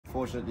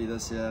Fortunately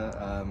this year,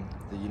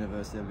 the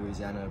University of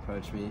Louisiana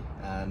approached me,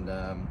 and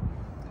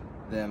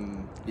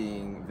them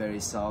being very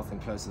south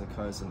and close to the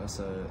coast and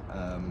also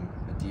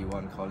a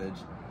D1 college,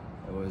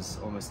 it was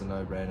almost a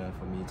no-brainer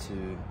for me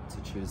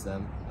to choose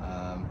them.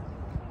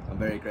 I'm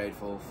very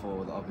grateful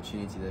for the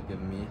opportunity they've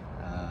given me,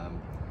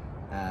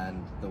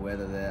 and the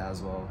weather there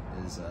as well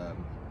is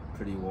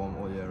pretty warm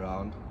all year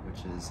round,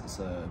 which is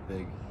also a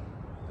big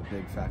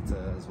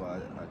factor as why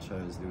I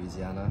chose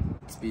Louisiana.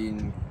 It's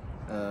been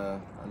a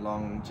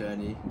long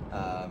journey,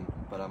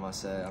 but I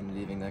must say I'm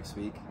leaving next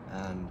week,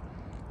 and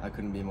I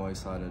couldn't be more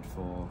excited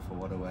for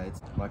what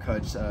awaits. My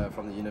coach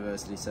from the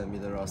university sent me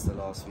the roster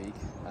last week,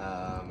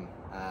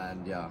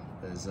 and yeah,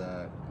 there's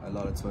a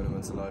lot of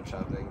tournaments, a lot of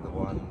traveling. The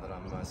one that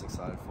I'm most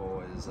excited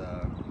for is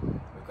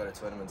we've got a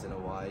tournament in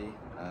Hawaii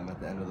at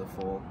the end of the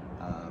fall,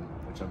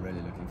 which I'm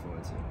really looking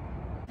forward to.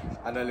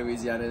 I know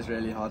Louisiana is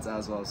really hot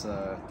as well,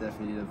 so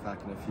definitely need to pack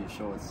in a few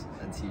shorts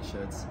and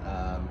t-shirts.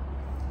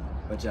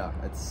 But yeah,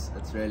 it's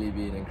really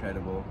been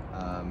incredible.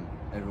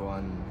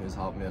 Everyone who's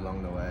helped me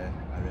along the way,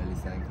 I really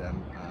thank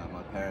them.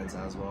 My parents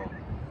as well,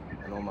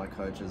 and all my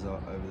coaches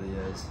over the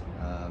years.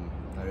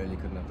 I really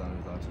couldn't have done it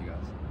without you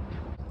guys.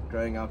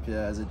 Growing up here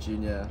as a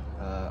junior,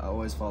 I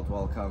always felt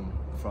welcome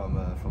from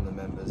the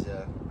members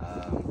here.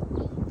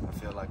 I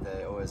feel like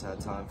they always had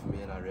time for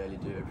me, and I really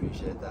do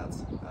appreciate that.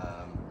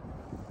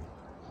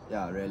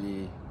 Yeah, I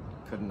really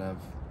couldn't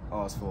have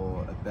asked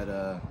for a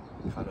better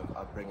kind of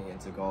upbringing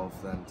into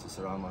golf than to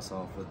surround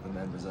myself with the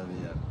members over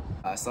here.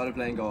 I started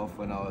playing golf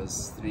when I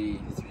was three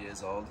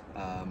years old.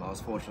 I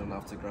was fortunate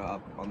enough to grow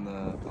up on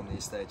the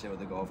estate here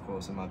with a golf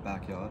course in my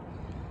backyard.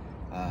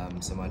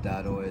 So my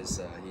dad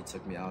always he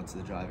took me out to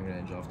the driving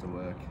range after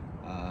work.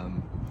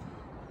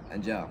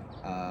 And yeah,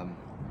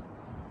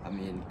 I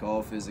mean,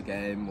 golf is a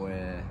game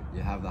where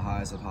you have the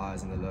highest of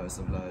highs and the lowest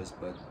of lows,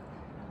 but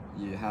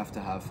you have to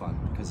have fun,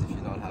 because if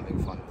you're not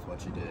having fun with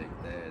what you're doing,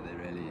 they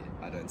really,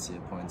 I don't see a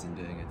point in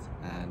doing it.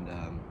 And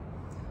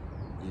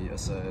you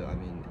also, I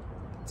mean,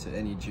 to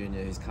any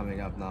junior who's coming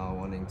up now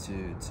wanting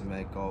to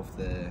make golf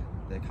their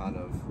kind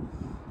of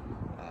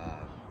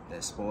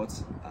their sport,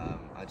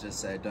 I just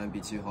say don't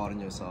be too hard on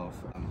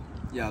yourself.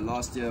 Yeah,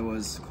 last year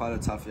was quite a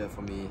tough year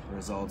for me,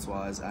 results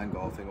wise and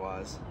golfing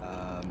wise,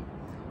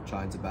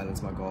 trying to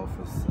balance my golf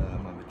with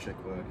my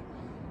matric work.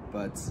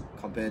 But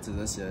compared to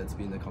this year, it's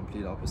been the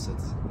complete opposite.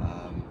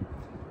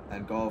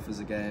 And golf is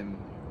a game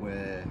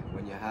where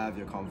when you have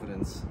your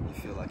confidence, you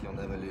feel like you'll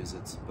never lose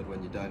it. But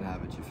when you don't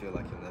have it, you feel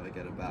like you'll never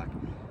get it back.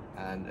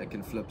 And it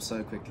can flip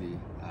so quickly,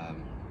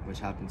 which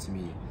happened to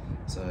me.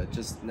 So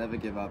just never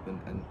give up,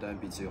 and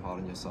don't be too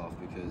hard on yourself,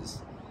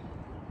 because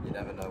you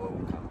never know what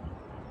will come.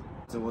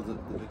 Towards the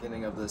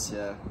beginning of this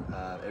year,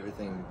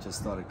 everything just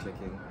started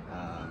clicking.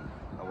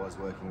 I was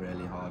working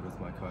really hard with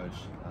my coach,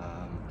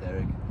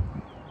 Derek.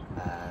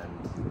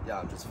 And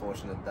yeah, I'm just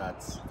fortunate that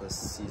this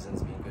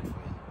season's been good for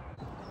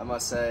me. I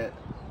must say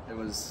it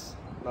was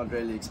not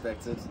really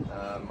expected.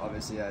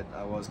 Obviously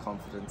I was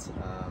confident,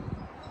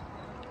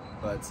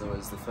 but it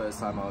was the first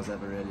time I was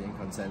ever really in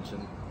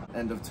contention.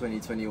 End of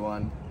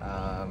 2021,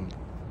 I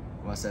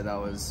must say that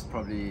was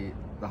probably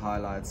the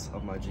highlights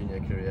of my junior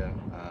career.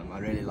 I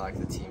really liked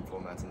the team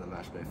format and the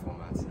match play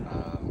format.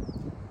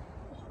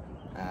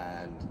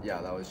 And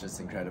yeah, that was just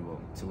incredible.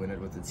 To win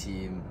it with the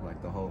team, like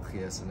the whole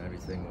chias and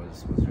everything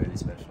was really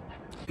special.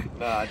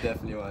 No, I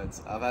definitely won't.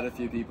 I've had a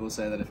few people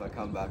say that if I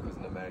come back with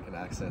an American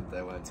accent,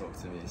 they won't talk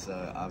to me,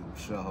 so I'm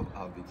sure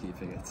I'll be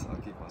keeping it. I'll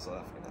keep my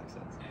South African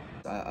accent.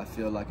 I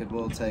feel like it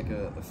will take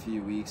a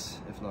few weeks,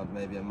 if not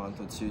maybe a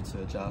month or two,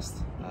 to adjust,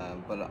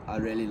 but I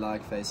really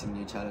like facing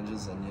new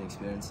challenges and new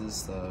experiences,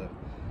 so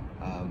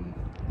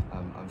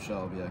I'm sure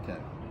I'll be okay.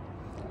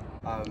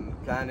 I'm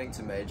planning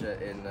to major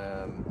in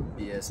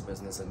BS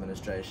Business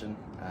Administration,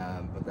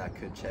 but that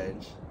could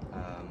change.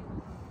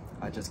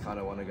 I just kind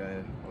of want to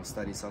go or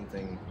study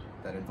something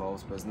that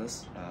involves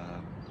business,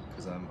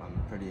 because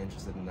I'm pretty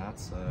interested in that,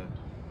 so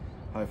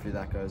hopefully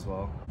that goes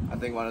well. I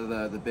think one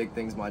of the big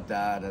things my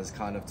dad has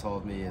kind of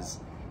told me is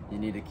you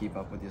need to keep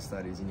up with your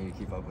studies,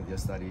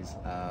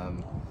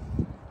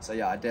 so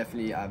yeah, I'm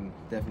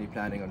definitely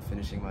planning on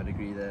finishing my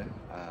degree there,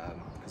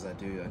 because I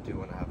do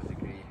want to have a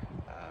degree.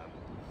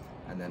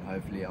 And then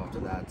hopefully after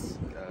that,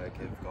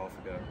 give golf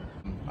a go.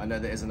 I know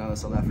there is another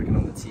South African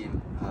on the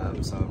team,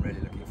 so I'm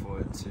really looking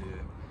forward to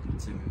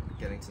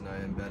getting to know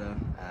him better.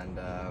 And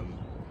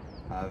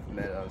I've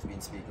been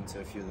speaking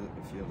to a few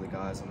of the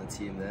guys on the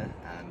team there,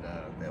 and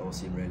they all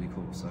seem really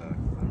cool. So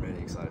I'm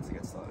really excited to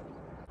get started.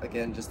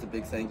 Again, just a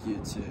big thank you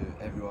to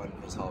everyone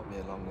who's helped me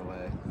along the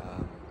way.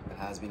 It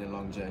has been a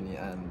long journey,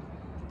 and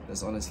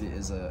this honestly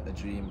is a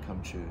dream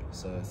come true.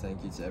 So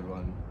thank you to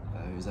everyone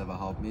who's ever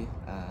helped me,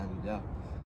 and yeah.